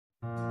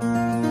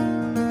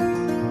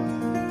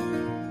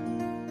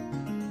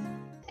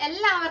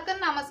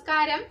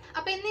നമസ്കാരം.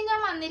 അപ്പോൾ ഇന്ന് ഞാൻ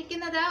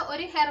വന്നിരിക്കുന്നത്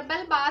ഒരു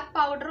ഹെർബൽ ബാത്ത്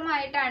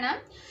പൗഡറുമായിട്ടാണ്.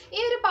 ഈ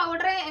ഒരു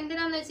പൗഡർ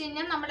എന്തിനാന്ന് വെച്ച്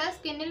കഴിഞ്ഞാൽ നമ്മുടെ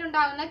സ്കിന്നിൽ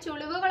ഉണ്ടാകുന്ന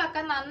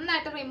ചുളിവുകളൊക്കെ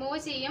നന്നായിട്ട് റിമൂവ്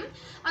ചെയ്യും.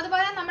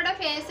 അതുപോലെ നമ്മുടെ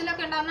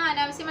ഫേസിലൊക്കെ ഉണ്ടാകുന്ന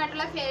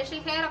അനാവശ്യമായിട്ടുള്ള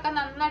ഫേഷ്യൽ ഹെയർ ഒക്കെ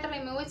നന്നായിട്ട്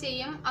റിമൂവ്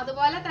ചെയ്യും.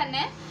 അതുപോലെ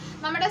തന്നെ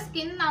നമ്മുടെ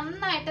സ്കിൻ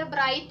നന്നായിട്ട്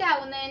ബ്രൈറ്റ്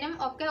ആവുന്നതിനും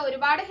ഒക്കെ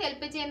ഒരുപാട്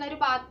ഹെൽപ്പ് ചെയ്യുന്ന ഒരു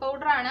ബാത്ത്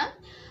പൗഡറാണ്.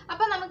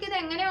 അപ്പോൾ നമുക്കിത്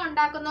എങ്ങനെയാണ്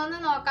ഉണ്ടാക്കുന്നതെന്ന്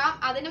നോക്കാം.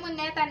 അതിനു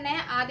മുന്നേ തന്നെ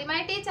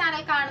ആദ്യമായിട്ട് ഈ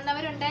ചാനൽ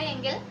കാണുന്നവരുണ്ട്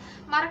എങ്കിൽ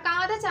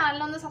മറക്കാതെ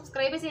ചാനലൊന്ന്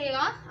സബ്സ്ക്രൈബ് ചെയ്യുക.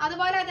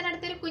 അതുപോലെ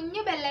അതിനടുത്തൊരു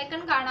കുഞ്ഞു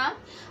ബെല്ലൈക്കൺ കാണാം.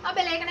 ആ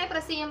ബെല്ലൈക്കണെ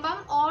പ്രസ് ചെയ്യുമ്പം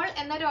ഓൾ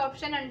എന്നൊരു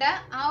ഓപ്ഷൻ ഉണ്ട്.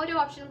 ആ ഒരു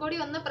ഓപ്ഷൻ കൂടി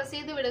ഒന്ന് പ്രസ്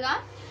ചെയ്ത് വിടുക.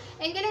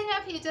 എങ്കിലും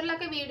ഞാൻ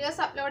ഫ്യൂച്ചറിലൊക്കെ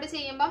വീഡിയോസ് അപ്ലോഡ്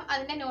ചെയ്യുമ്പം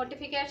അതിൻ്റെ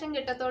നോട്ടിഫിക്കേഷൻ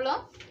കിട്ടത്തുള്ളൂ.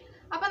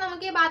 അപ്പോൾ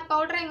നമുക്ക് ഈ ബാത്ത്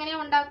പൗഡർ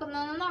എങ്ങനെയാണ്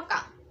ഉണ്ടാക്കുന്നതെന്ന്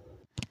നോക്കാം.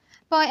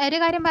 അപ്പോൾ ഒരു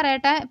കാര്യം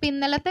പറയട്ടെ, ഇപ്പം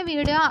ഇന്നലത്തെ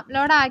വീഡിയോ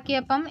അപ്ലോഡ്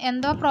ആക്കിയപ്പം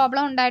എന്തോ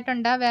പ്രോബ്ലം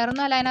ഉണ്ടായിട്ടുണ്ട്.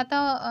 വേറൊന്നുമല്ല, അതിനകത്ത്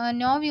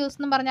നോ വ്യൂസ്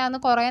എന്ന് പറഞ്ഞാൽ അന്ന്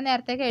കുറേ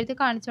നേരത്തേക്ക് എഴുതി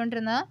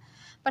കാണിച്ചുകൊണ്ടിരുന്നത്.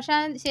 പക്ഷേ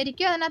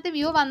ശരിക്കും അതിനകത്ത്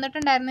വ്യൂ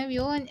വന്നിട്ടുണ്ടായിരുന്നു.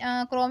 വ്യൂ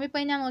ക്രോമിൽ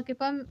പോയി ഞാൻ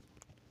നോക്കിയപ്പം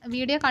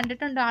വീഡിയോ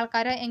കണ്ടിട്ടുണ്ട്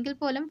ആൾക്കാർ. എങ്കിൽ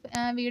പോലും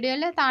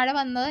വീഡിയോയിൽ താഴെ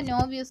വന്നത് നോ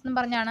വ്യൂസ് എന്ന്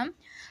പറഞ്ഞാണ്.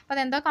 അപ്പോൾ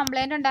അതെന്തോ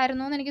കംപ്ലയിൻ്റ്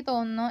ഉണ്ടായിരുന്നു എന്ന് എനിക്ക്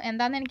തോന്നുന്നു.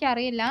 എന്താണെന്ന്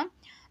എനിക്കറിയില്ല.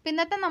 അപ്പോൾ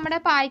ഇന്നത്തെ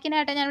നമ്മുടെ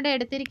പായ്ക്കിനായിട്ട് ഞാനിവിടെ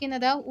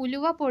എടുത്തിരിക്കുന്നത്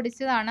ഉലുവ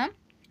പൊടിച്ചതാണ്.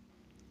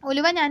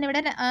 ഉലുവ ഞാനിവിടെ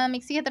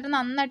മിക്സി ചെയ്തിട്ട്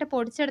നന്നായിട്ട്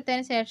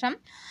പൊടിച്ചെടുത്തതിന് ശേഷം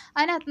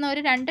അതിനകത്ത് നിന്ന്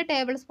ഒരു 2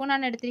 ടേബിൾ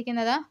സ്പൂണാണ്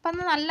എടുത്തിരിക്കുന്നത്. അപ്പം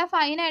അത് നല്ല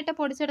ഫൈനായിട്ട്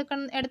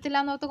എടുത്തില്ല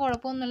എന്നോർത്ത്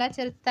കുഴപ്പമൊന്നുമില്ല.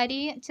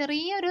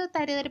 ചെറിയൊരു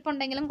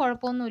തരിതരിപ്പുണ്ടെങ്കിലും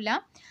കുഴപ്പമൊന്നുമില്ല.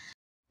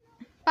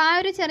 അപ്പോൾ ആ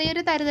ഒരു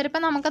ചെറിയൊരു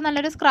തരിതരിപ്പ് നമുക്ക്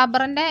നല്ലൊരു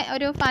സ്ക്രബ്ബറിൻ്റെ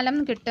ഒരു ഫലം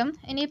കിട്ടും.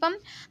 ഇനിയിപ്പം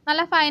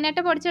നല്ല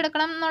ഫൈനായിട്ട്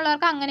പൊടിച്ചെടുക്കണം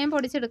എന്നുള്ളവർക്ക് അങ്ങനെയും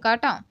പൊടിച്ചെടുക്കാം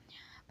കേട്ടോ.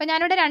 അപ്പോൾ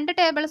ഞാനിവിടെ 2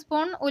 ടേബിൾ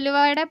സ്പൂൺ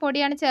ഉലുവയുടെ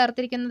പൊടിയാണ്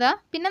ചേർത്തിരിക്കുന്നത്.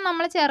 പിന്നെ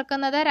നമ്മൾ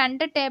ചേർക്കുന്നത്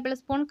 2 ടേബിൾ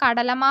സ്പൂൺ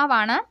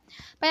കടലമാവാണ്.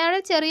 അപ്പോൾ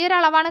ഞാനൊരു ചെറിയൊരു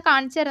അളവാണ്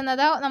കാണിച്ചു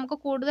തരുന്നത്. നമുക്ക്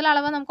കൂടുതൽ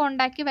അളവ് നമുക്ക്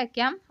ഉണ്ടാക്കി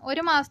വയ്ക്കാം.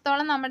 ഒരു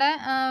മാസത്തോളം നമ്മുടെ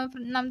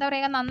എന്താ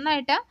പറയുക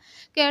നന്നായിട്ട്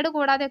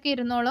കേടുകൂടാതെയൊക്കെ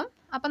ഇരുന്നോളും.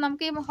 അപ്പോൾ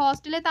നമുക്ക് ഈ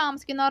ഹോസ്റ്റലിൽ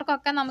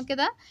താമസിക്കുന്നവർക്കൊക്കെ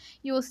നമുക്കിത്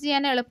യൂസ്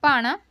ചെയ്യാൻ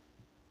എളുപ്പമാണ്.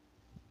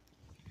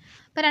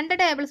 അപ്പോൾ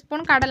 2 ടേബിൾ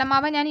സ്പൂൺ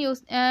കടലമാവ് ഞാൻ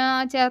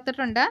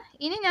ചേർത്തിട്ടുണ്ട്.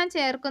 ഇനി ഞാൻ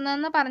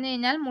ചേർക്കുന്നതെന്ന് പറഞ്ഞു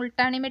കഴിഞ്ഞാൽ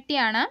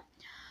മുൾട്ടാണിമിട്ടിയാണ്.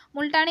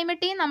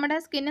 മുൾട്ടാണിമിട്ടി നമ്മുടെ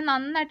സ്കിന്ന്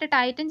നന്നായിട്ട്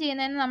ടൈറ്റൻ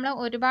ചെയ്യുന്നതിന് നമ്മൾ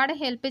ഒരുപാട്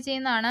ഹെൽപ്പ്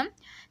ചെയ്യുന്നതാണ്.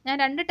 ഞാൻ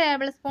 2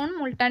 ടേബിൾ സ്പൂൺ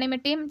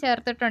മുൾട്ടാണിമിട്ടിയും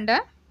ചേർത്തിട്ടുണ്ട്.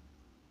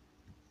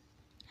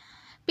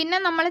 പിന്നെ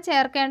നമ്മൾ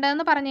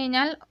ചേർക്കേണ്ടതെന്ന് പറഞ്ഞു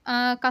കഴിഞ്ഞാൽ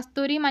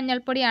കസ്തൂരി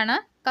മഞ്ഞൾപ്പൊടിയാണ്.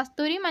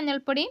 കസ്തൂരി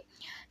മഞ്ഞൾപ്പൊടി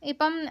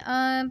ഇപ്പം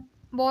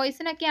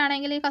ബോയ്സിനൊക്കെ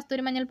ആണെങ്കിൽ ഈ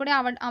കസ്തൂരി മഞ്ഞൾപ്പൊടി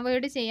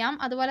അവോയ്ഡ് ചെയ്യാം.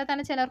 അതുപോലെ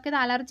തന്നെ ചിലർക്ക് ഇത്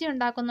അലർജി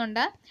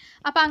ഉണ്ടാക്കുന്നുണ്ട്.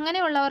 അപ്പോൾ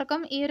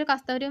അങ്ങനെയുള്ളവർക്കും ഈ ഒരു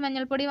കസ്തൂരി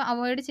മഞ്ഞൾപ്പൊടി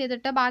അവോയ്ഡ്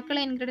ചെയ്തിട്ട്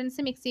ബാക്കിയുള്ള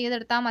ഇൻഗ്രീഡിയൻസ് മിക്സ്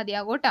ചെയ്തെടുത്താൽ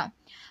മതിയാകും കേട്ടോ.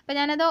 അപ്പോൾ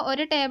ഞാനത്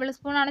 1 ടേബിൾ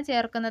സ്പൂണാണ്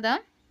ചേർക്കുന്നത്.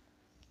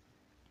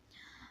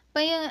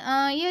 അപ്പോൾ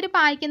ഈ ഒരു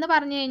പായ്ക്കെന്ന്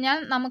പറഞ്ഞു കഴിഞ്ഞാൽ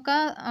നമുക്ക്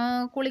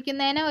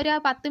കുളിക്കുന്നതിന് ഒരു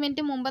 10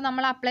 മിനിറ്റ് മുമ്പ്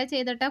നമ്മൾ അപ്ലൈ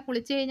ചെയ്തിട്ട്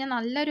കുളിച്ച് കഴിഞ്ഞാൽ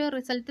നല്ലൊരു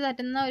റിസൾട്ട്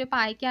തരുന്ന ഒരു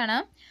പായ്ക്കാണ്.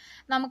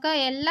 നമുക്ക്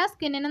എല്ലാ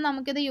സ്കിന്നിനും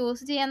നമുക്കിത്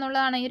യൂസ്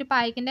ചെയ്യാന്നുള്ളതാണ് ഈ ഒരു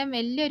പായ്ക്കിൻ്റെ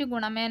വലിയൊരു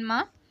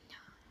ഗുണമേന്മ.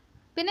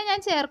 പിന്നെ ഞാൻ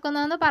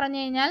ചേർക്കുന്നതെന്ന് പറഞ്ഞു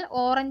കഴിഞ്ഞാൽ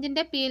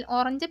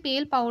ഓറഞ്ച്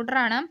പീൽ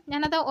പൗഡറാണ്.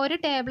 ഞാനത് 1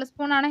 ടേബിൾ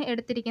സ്പൂണാണ്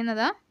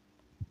എടുത്തിരിക്കുന്നത്.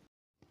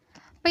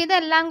 അപ്പോൾ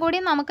ഇതെല്ലാം കൂടി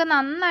നമുക്ക്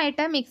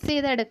നന്നായിട്ട് മിക്സ്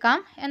ചെയ്തെടുക്കാം.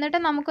 എന്നിട്ട്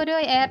നമുക്കൊരു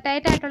എയർ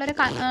ടൈറ്റ് ആയിട്ടുള്ളൊരു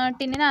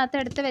ടിന്നിനകത്ത്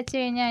എടുത്ത് വെച്ച്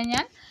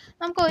കഴിഞ്ഞാൽ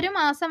നമുക്ക് 1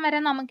 മാസം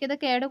വരെ നമുക്കിത്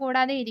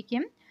കേടുകൂടാതെ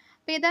ഇരിക്കും.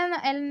 അപ്പോൾ ഇത്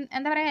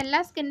എന്താ പറയുക എല്ലാ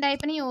സ്കിൻ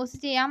ടൈപ്പിനും യൂസ്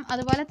ചെയ്യാം.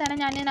 അതുപോലെ തന്നെ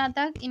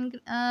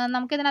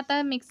നമുക്കിതിനകത്ത്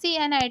മിക്സ്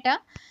ചെയ്യാനായിട്ട്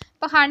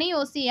ഇപ്പോൾ ഹണി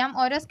യൂസ് ചെയ്യാം.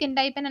 ഓരോ സ്കിൻ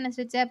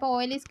ടൈപ്പിനനുസരിച്ച്. ഇപ്പോൾ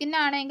ഓയിലി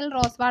സ്കിന്നാണെങ്കിൽ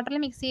റോസ് വാട്ടറിൽ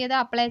മിക്സ് ചെയ്ത്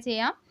അപ്ലൈ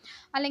ചെയ്യാം.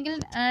 അല്ലെങ്കിൽ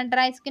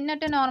ഡ്രൈ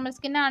സ്കിന്നിട്ട് നോർമൽ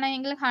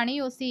സ്കിന്നാണെങ്കിൽ ഹണി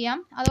യൂസ് ചെയ്യാം.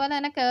 അതുപോലെ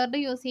തന്നെ കേർഡ്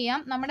യൂസ് ചെയ്യാം.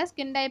 നമ്മുടെ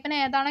സ്കിൻ ടൈപ്പിന്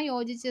ഏതാണോ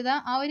യോജിച്ചത്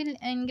ആ ഒരു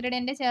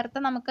ഇൻഗ്രീഡിയൻറ്റ്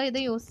ചേർത്ത് നമുക്ക് ഇത്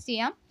യൂസ്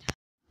ചെയ്യാം.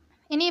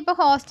 ഇനിയിപ്പോൾ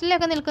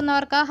ഹോസ്റ്റലിലൊക്കെ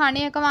നിൽക്കുന്നവർക്ക്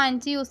ഹണിയൊക്കെ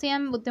വാങ്ങിച്ച് യൂസ്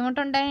ചെയ്യാൻ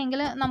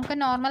ബുദ്ധിമുട്ടുണ്ടെങ്കിൽ നമുക്ക്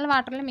നോർമൽ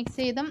വാട്ടറിൽ മിക്സ്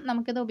ചെയ്തും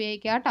നമുക്കിത്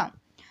ഉപയോഗിക്കാം കേട്ടോ.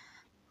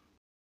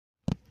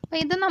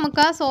 അപ്പോൾ ഇത്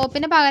നമുക്ക്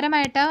സോപ്പിന്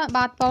പകരമായിട്ട്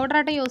ബാത്ത്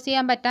പൗഡറായിട്ട് യൂസ്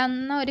ചെയ്യാൻ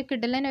പറ്റാവുന്ന ഒരു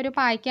കിടിലൻ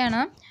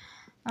പായ്ക്കാണ്.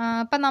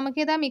 അപ്പം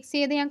നമുക്കിത് മിക്സ്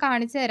ചെയ്ത് ഞാൻ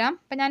കാണിച്ചു തരാം.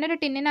 അപ്പം ഞാനൊരു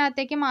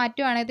ടിന്നിനകത്തേക്ക്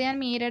മാറ്റുവാണ്. ഇത് ഞാൻ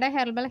മീരയുടെ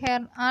ഹെർബൽ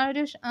ഹെയർ ആ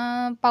ഒരു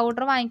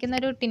പൗഡർ വാങ്ങിക്കുന്ന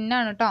ഒരു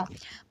ടിന്നാണ് കേട്ടോ.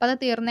 അപ്പോൾ അത്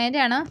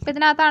തീർന്നതിൻ്റെയാണ്. അപ്പോൾ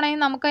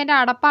ഇതിനകത്താണെങ്കിൽ നമുക്ക് അതിൻ്റെ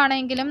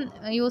അടപ്പാണെങ്കിലും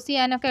യൂസ്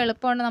ചെയ്യാനൊക്കെ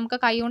എളുപ്പമുണ്ട്. നമുക്ക്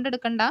കൈ കൊണ്ട്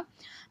എടുക്കണ്ട,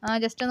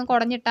 ജസ്റ്റ് ഒന്ന്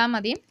കുടഞ്ഞിട്ടാൽ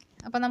മതി.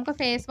 അപ്പോൾ നമുക്ക്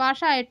ഫേസ്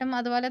വാഷായിട്ടും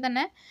അതുപോലെ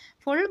തന്നെ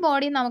ഫുൾ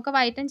ബോഡി നമുക്ക്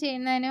വൈറ്റൻ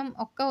ചെയ്യുന്നതിനും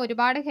ഒക്കെ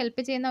ഒരുപാട്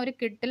ഹെൽപ്പ് ചെയ്യുന്ന ഒരു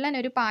കിടിലൻ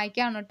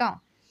പായ്ക്കാണ് കേട്ടോ.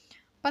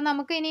 അപ്പം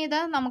നമുക്ക് ഇനി ഇത്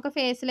നമുക്ക്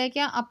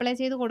ഫേസിലേക്ക് അപ്ലൈ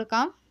ചെയ്ത്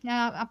കൊടുക്കാം. ഞാൻ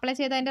അപ്ലൈ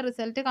ചെയ്ത് അതിൻ്റെ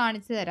റിസൾട്ട്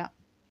കാണിച്ചു തരാം.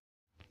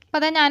 അപ്പോൾ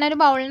അത് ഞാനൊരു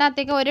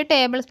ബൗളിനകത്തേക്ക് 1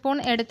 ടേബിൾ സ്പൂൺ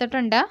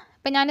എടുത്തിട്ടുണ്ട്.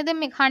 അപ്പോൾ ഞാനിത്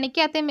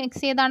ഹണിക്കകത്ത്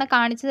മിക്സ് ചെയ്താണ്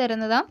കാണിച്ചു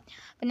തരുന്നത്.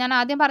 അപ്പം ഞാൻ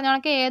ആദ്യം പറഞ്ഞ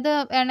കണക്ക് ഏത്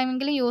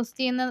വേണമെങ്കിലും യൂസ്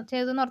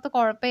ചെയ്തെന്ന് ഓർത്ത്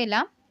കുഴപ്പമില്ല.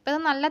 അപ്പോൾ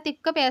ഇത് നല്ല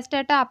തിക്ക്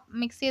പേസ്റ്റായിട്ട്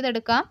മിക്സ്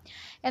ചെയ്തെടുക്കുക.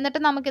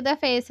 എന്നിട്ട് നമുക്കിത്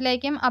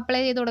ഫേസിലേക്കും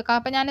അപ്ലൈ ചെയ്ത് കൊടുക്കാം.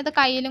 അപ്പോൾ ഞാനിത്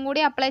കയ്യിലും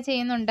കൂടി അപ്ലൈ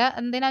ചെയ്യുന്നുണ്ട്.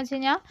 എന്തിനാണെന്ന് വെച്ച്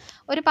കഴിഞ്ഞാൽ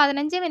ഒരു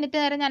 15 മിനിറ്റ്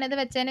നേരം ഞാനിത്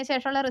വെച്ചതിന്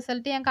ശേഷമുള്ള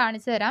റിസൾട്ട് ഞാൻ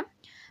കാണിച്ചു തരാം.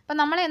 അപ്പോൾ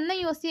നമ്മൾ എന്ന്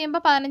യൂസ്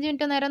ചെയ്യുമ്പോൾ 15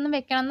 മിനിറ്റ് നേരം ഒന്നും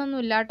വെക്കണം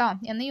എന്നൊന്നുമില്ല കേട്ടോ.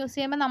 എന്ന് യൂസ്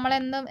ചെയ്യുമ്പോൾ നമ്മൾ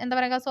എന്താ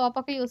പറയുക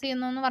സോപ്പൊക്കെ യൂസ്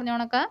ചെയ്യുന്നു എന്ന് പറഞ്ഞ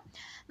കണക്ക്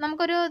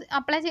നമുക്കൊരു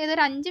അപ്ലൈ ചെയ്ത്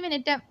ഒരു 5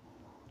 മിനിറ്റ്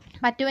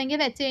പറ്റുമെങ്കിൽ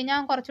വെച്ച്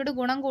കഴിഞ്ഞാൽ കുറച്ചുകൂടി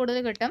ഗുണം കൂടുതൽ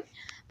കിട്ടും.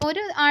 അപ്പോൾ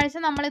ഒരു ആഴ്ച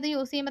നമ്മളിത്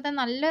യൂസ് ചെയ്യുമ്പോൾ തന്നെ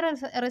നല്ലൊരു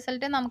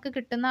റിസൾട്ട് നമുക്ക്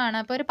കിട്ടുന്നതാണ്.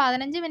 അപ്പോൾ ഒരു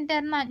 15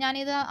 മിനിറ്റ്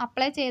ഞാനിത്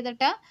അപ്ലൈ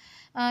ചെയ്തിട്ട്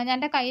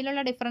എൻ്റെ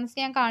കയ്യിലുള്ള ഡിഫറൻസ്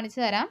ഞാൻ കാണിച്ചു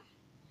തരാം.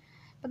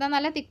 അപ്പോൾ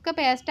നല്ല തിക്ക്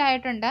പേസ്റ്റ്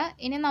ആയിട്ടുണ്ട്.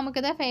 ഇനി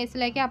നമുക്കിത്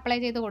ഫേസിലേക്ക് അപ്ലൈ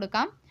ചെയ്ത്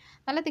കൊടുക്കാം.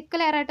 നല്ല തിക്ക്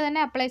ലെയറായിട്ട്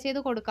തന്നെ അപ്ലൈ ചെയ്ത്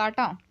കൊടുക്കാം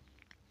കേട്ടോ.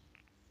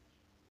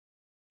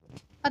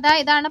 അപ്പോൾ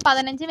ഇതാണ്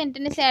 15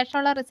 മിനിറ്റിന്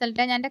ശേഷമുള്ള റിസൾട്ട്.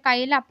 ഞാൻ എൻ്റെ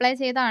കയ്യിൽ അപ്ലൈ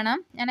ചെയ്തതാണ്.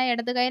 ഞാൻ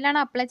ഇടത് കൈയിലാണ്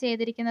അപ്ലൈ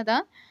ചെയ്തിരിക്കുന്നത്.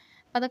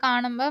 അപ്പോൾ അത്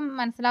കാണുമ്പോൾ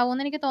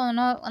മനസ്സിലാവുമെന്ന് എനിക്ക്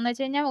തോന്നുന്നു. എന്ന്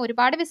വെച്ച് കഴിഞ്ഞാൽ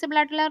ഒരുപാട് വിസിബിൾ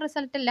ആയിട്ടുള്ള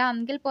റിസൾട്ട് ഇല്ല,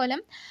 എങ്കിൽ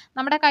പോലും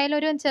നമ്മുടെ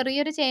കയ്യിലൊരു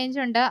ചെറിയൊരു ചേഞ്ച്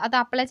ഉണ്ട്. അത്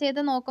അപ്ലൈ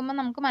ചെയ്ത് നോക്കുമ്പോൾ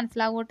നമുക്ക്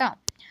മനസ്സിലാവും കേട്ടോ.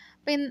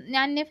 അപ്പോൾ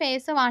ഞാൻ ഇനി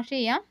ഫേസ് വാഷ്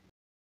ചെയ്യാം.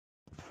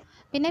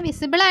 പിന്നെ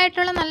വിസിബിൾ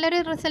ആയിട്ടുള്ള നല്ലൊരു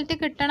റിസൾട്ട്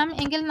കിട്ടണം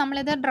എങ്കിൽ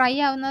നമ്മളിത് ഡ്രൈ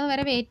ആവുന്നത്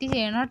വരെ വെയിറ്റ്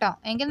ചെയ്യണം കേട്ടോ.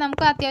 എങ്കിൽ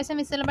നമുക്ക് അത്യാവശ്യം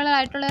വിസിബിൾ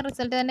ആയിട്ടുള്ള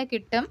റിസൾട്ട് തന്നെ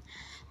കിട്ടും.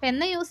 അപ്പോൾ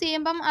എന്ന് യൂസ്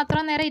ചെയ്യുമ്പം അത്ര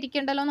നേരം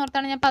ഇരിക്കണ്ടല്ലോ എന്ന്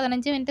ഓർത്താണ് ഞാൻ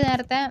 15 മിനിറ്റ്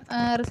നേരത്തെ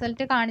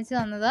റിസൾട്ട് കാണിച്ചു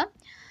തന്നത്.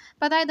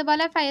 അപ്പോൾ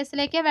ഇതുപോലെ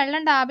ഫേസിലേക്ക്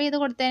വെള്ളം ഡാബ് ചെയ്ത്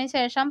കൊടുത്തതിന്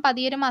ശേഷം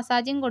പതിയൊരു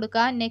മസാജിങ്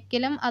കൊടുക്കുക,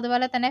 നെക്കിലും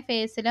അതുപോലെ തന്നെ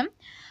ഫേസിലും.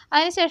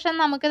 അതിനുശേഷം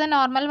നമുക്കിത്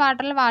നോർമൽ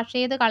വാട്ടറിൽ വാഷ്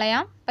ചെയ്ത്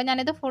കളയാം. അപ്പോൾ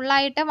ഞാനിത്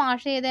ഫുള്ളായിട്ട്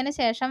വാഷ് ചെയ്തതിന്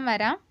ശേഷം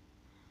വരാം.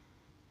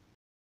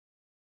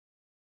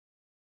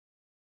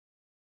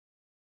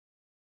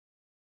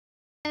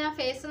 ഞാൻ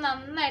ഫേസ്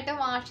നന്നായിട്ട്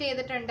വാഷ്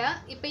ചെയ്തിട്ടുണ്ട്.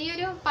 ഇപ്പം ഈ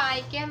ഒരു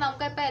പായ്ക്ക്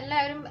നമുക്കിപ്പോൾ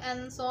എല്ലാവരും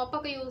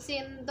സോപ്പൊക്കെ യൂസ്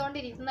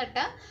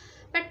ചെയ്തുകൊണ്ടിരിക്കുന്നിട്ട്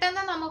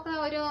പെട്ടെന്ന് നമുക്ക്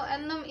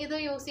എന്നും ഇത്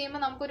യൂസ്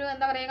ചെയ്യുമ്പോൾ നമുക്കൊരു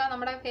എന്താ പറയുക,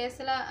 നമ്മുടെ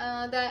ഫേസിൽ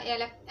ഇത്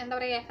എന്താ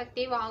പറയുക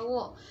എഫക്റ്റീവ്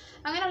ആകുമോ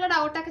അങ്ങനെയുള്ള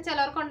ഡൗട്ടൊക്കെ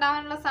ചിലർക്ക്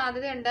ഉണ്ടാകാനുള്ള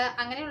സാധ്യതയുണ്ട്.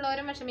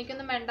 അങ്ങനെയുള്ളവരും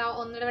വിഷമിക്കൊന്നും വേണ്ട,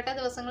 ഒന്നിടവിട്ട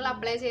ദിവസങ്ങളിൽ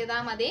അപ്ലൈ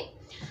ചെയ്താൽ മതി.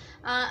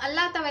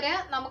 അല്ലാത്തവർ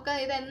നമുക്ക്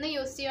ഇതെന്ന്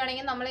യൂസ്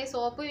ചെയ്യുകയാണെങ്കിൽ നമ്മൾ ഈ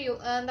സോപ്പ്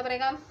എന്താ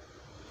പറയുക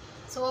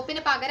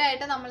സോപ്പിന്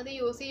പകരമായിട്ട് നമ്മളിത്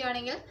യൂസ്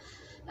ചെയ്യുകയാണെങ്കിൽ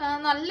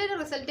നല്ലൊരു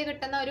റിസൾട്ട്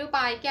കിട്ടുന്ന ഒരു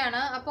പായ്ക്കാണ്.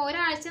 അപ്പോൾ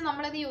ഒരാഴ്ച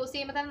നമ്മളിത് യൂസ്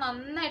ചെയ്യുമ്പോൾ തന്നെ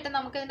നന്നായിട്ട്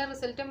നമുക്ക് ഇതിൻ്റെ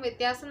റിസൾട്ടും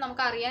വ്യത്യാസം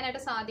നമുക്ക്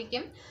അറിയാനായിട്ട്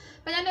സാധിക്കും.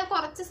 അപ്പോൾ ഞാൻ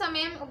കുറച്ച്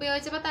സമയം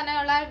ഉപയോഗിച്ചപ്പോൾ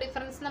തന്നെയുള്ള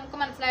ഡിഫറൻസ് നമുക്ക്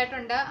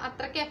മനസ്സിലായിട്ടുണ്ട്.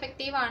 അത്രയ്ക്ക്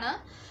എഫക്റ്റീവാണ്.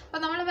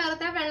 അപ്പോൾ നമ്മൾ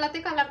വെറുതെ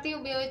വെള്ളത്തിൽ കലർത്തി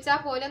ഉപയോഗിച്ചാൽ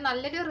പോലും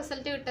നല്ലൊരു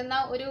റിസൾട്ട് കിട്ടുന്ന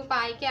ഒരു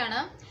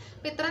പായ്ക്കാണ്.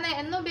 അപ്പോൾ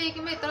എന്നും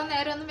ഉപയോഗിക്കുമ്പോൾ ഇത്ര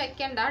നേരം ഒന്നും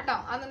വെക്കണ്ട കേട്ടോ.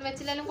 അതൊന്നും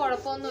വെച്ചില്ലെങ്കിലും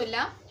കുഴപ്പമൊന്നുമില്ല.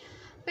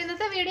 അപ്പോൾ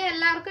ഇന്നത്തെ വീഡിയോ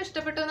എല്ലാവർക്കും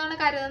ഇഷ്ടപ്പെട്ടു എന്നാണ്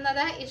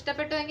കരുതുന്നത്.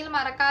 ഇഷ്ടപ്പെട്ടുവെങ്കിൽ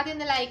മറക്കാതെ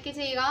ഒന്ന് ലൈക്ക്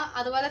ചെയ്യുക.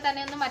 അതുപോലെ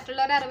തന്നെ ഒന്ന്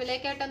മറ്റുള്ളവരുടെ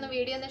അറിവിലേക്കായിട്ടൊന്ന്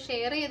വീഡിയോ ഒന്ന്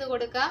ഷെയർ ചെയ്ത്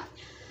കൊടുക്കുക.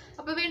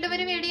 അപ്പോൾ വീണ്ടും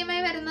ഒരു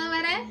വീഡിയോയുമായി വരുന്നത്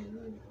വരെ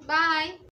ബൈ.